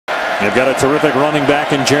They've got a terrific running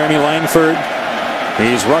back in Jeremy Langford.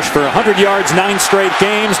 He's rushed for 100 yards 9 straight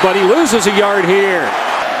games, but he loses a yard here.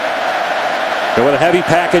 Go with a heavy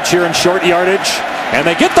package here in short yardage, and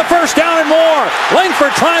they get the first down and more.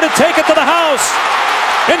 Langford trying to take it to the house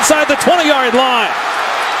inside the 20-yard line.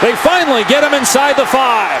 They finally get him inside the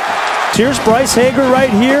 5. Here's Bryce Hager right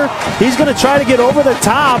here. He's going to try to get over the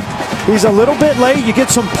top. He's a little bit late. You get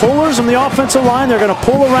some pullers on the offensive line. They're going to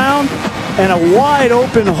pull around, and a wide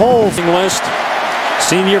open hole. List.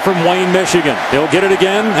 Senior from Wayne, Michigan. He'll get it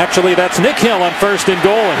again. Actually, that's Nick Hill on 1st and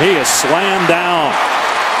goal, and he is slammed down.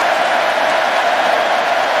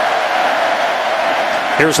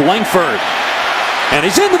 Here's Langford, and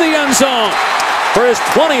he's into the end zone for his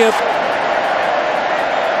 20th.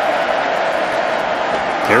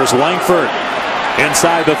 Here's Langford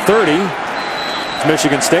inside the 30. It's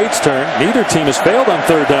Michigan State's turn. Neither team has failed on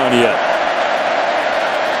 3rd down yet.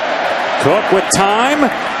 Cook with time,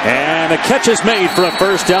 and the catch is made for a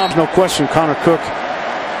 1st down. No question, Connor Cook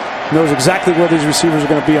knows exactly where these receivers are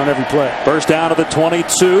going to be on every play. 1st down to the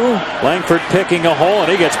 22. Langford picking a hole,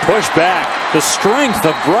 and he gets pushed back. The strength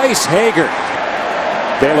of Bryce Hager.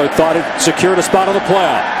 Baylor thought it secured a spot on the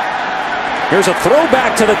playoff. Here's a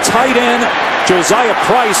throwback to the tight end, Josiah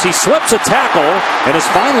Price. He slips a tackle and is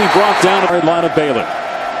finally brought down to the line of Baylor.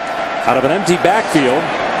 Out of an empty backfield.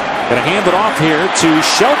 Going to hand it off here to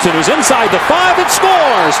Shelton, who's inside the 5 and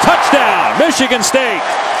scores. Touchdown, Michigan State.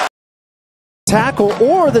 Tackle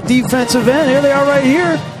or the defensive end. Here they are right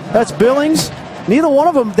here. That's Billings. Neither one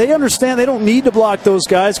of them, they understand they don't need to block those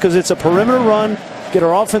guys because it's a perimeter run. Get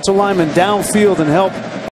our offensive linemen downfield and help.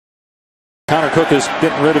 Connor Cook is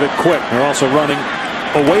getting rid of it quick. They're also running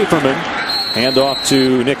away from him. Hand off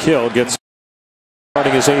to Nick Hill. Gets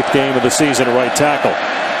starting his 8th game of the season at right tackle.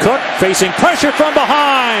 Cook facing pressure from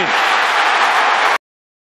behind.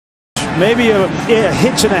 Maybe a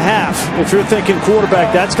hitch and a half. If you're thinking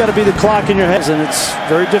quarterback, that's got to be the clock in your head, and it's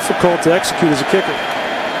very difficult to execute as a kicker.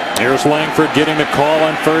 Here's Langford getting the call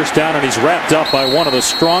on 1st down, and he's wrapped up by one of the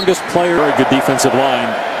strongest players. Very good defensive line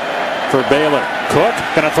for Baylor. Cook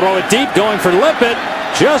going to throw it deep, going for Lippett,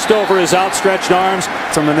 just over his outstretched arms.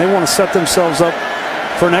 I mean, they want to set themselves up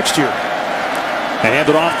for next year. They hand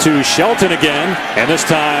it off to Shelton again, and this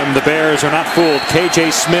time the Bears are not fooled.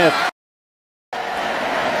 KJ Smith.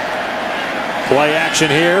 Play action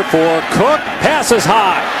here for Cook. Passes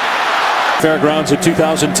high. Fairgrounds in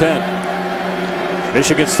 2010.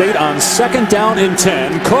 Michigan State on 2nd down and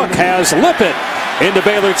 10. Cook has Lippett into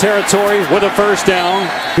Baylor territory with a 1st down.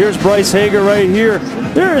 Here's Bryce Hager right here.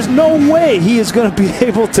 There is no way he is going to be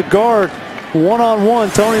able to guard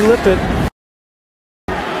one-on-one Tony Lippett.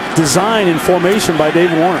 Design in formation by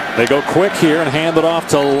Dave Warner. They go quick here and hand it off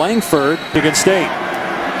to Langford. Michigan State.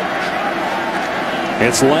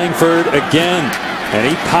 It's Langford again, and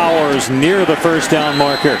he powers near the 1st down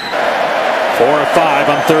marker. 4 or 5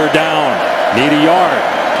 on 3rd down. Need a yard.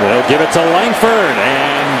 They'll give it to Langford,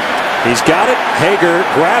 and he's got it. Hager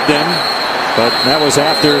grabbed him, but that was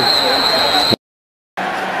after.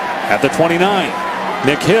 At the 29,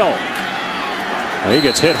 Nick Hill. He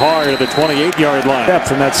gets hit hard at the 28-yard line.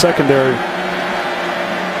 Depth in that secondary.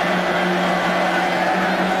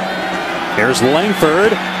 Here's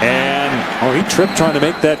Langford, and he tripped trying to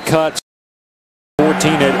make that cut.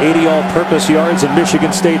 14 at 80 all-purpose yards in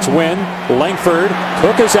Michigan State's win. Langford,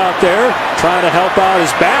 Cook is out there trying to help out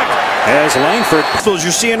his back as Langford. So as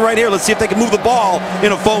you're seeing right here, let's see if they can move the ball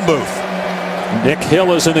in a phone booth. Nick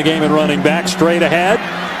Hill is in the game and running back straight ahead.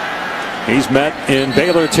 He's met in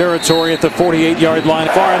Baylor territory at the 48-yard line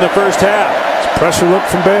far in the 1st half. Pressure look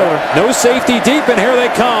from Baylor. No safety deep, and here they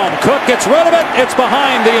come. Cook gets rid of it. It's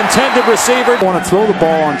behind the intended receiver. I want to throw the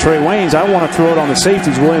ball on Trey Waynes. I want to throw it on the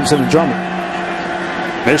safeties, Williamson and Drummond.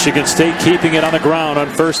 Michigan State keeping it on the ground on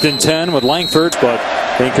 1st and 10 with Langford, but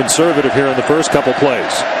being conservative here in the first couple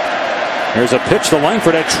plays. Here's a pitch to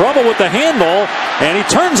Langford. Had trouble with the handle, and he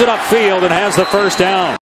turns it upfield and has the 1st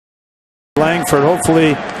down. Langford,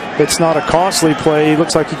 hopefully it's not a costly play. He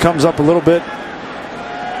looks like he comes up a little bit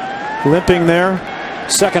limping there.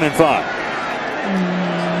 2nd and 5.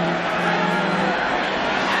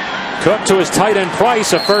 Cook to his tight end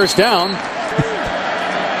Price, a 1st down.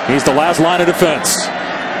 He's the last line of defense.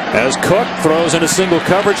 As Cook throws into single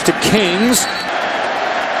coverage to Kings.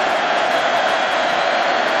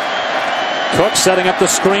 Cook setting up the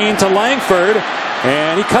screen to Langford,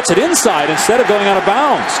 and he cuts it inside instead of going out of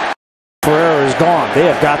bounds. Ferreira is gone. They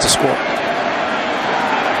have got to score.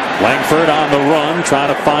 Langford on the run,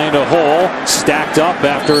 trying to find a hole. Stacked up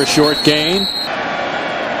after a short gain.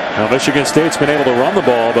 Now Michigan State's been able to run the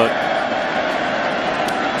ball, but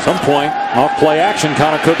Some point, off play action,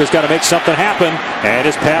 Connor Cook has got to make something happen, and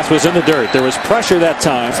his pass was in the dirt. There was pressure that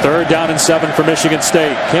time. 3rd down and 7 for Michigan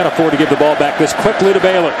State. Can't afford to give the ball back this quickly to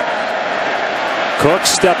Baylor. Cook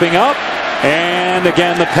stepping up, and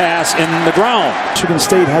again the pass in the ground. Michigan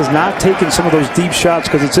State has not taken some of those deep shots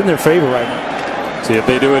because it's in their favor right now. See if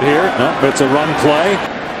they do it here. No, it's a run play.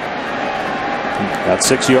 Got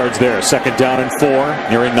 6 yards there. 2nd down and 4.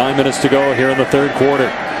 Nearing 9 minutes to go here in the 3rd quarter.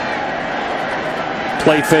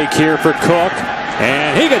 Play fake here for Cook,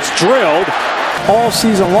 and he gets drilled all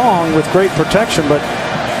season long with great protection, but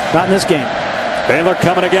not in this game. Baylor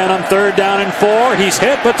coming again on 3rd down and 4. He's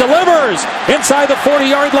hit but delivers inside the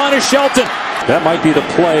 40-yard line of Shelton. That might be the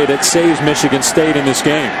play that saves Michigan State in this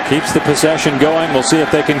game. Keeps the possession going. We'll see if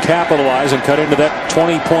they can capitalize and cut into that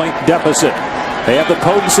 20-point deficit. They have the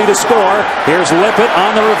potency to score. Here's Lippett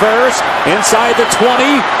on the reverse inside the 20.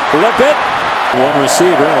 Lippett, one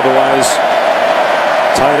receiver, otherwise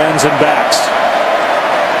tight ends and backs.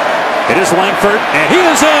 It is Langford, and he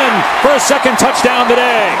is in for a 2nd touchdown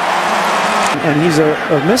today. And he's a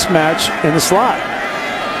mismatch in the slot.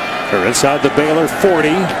 They're inside the Baylor 40.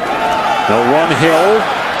 They'll run Hill.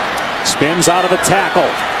 Spins out of the tackle.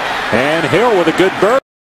 And Hill with a good burst.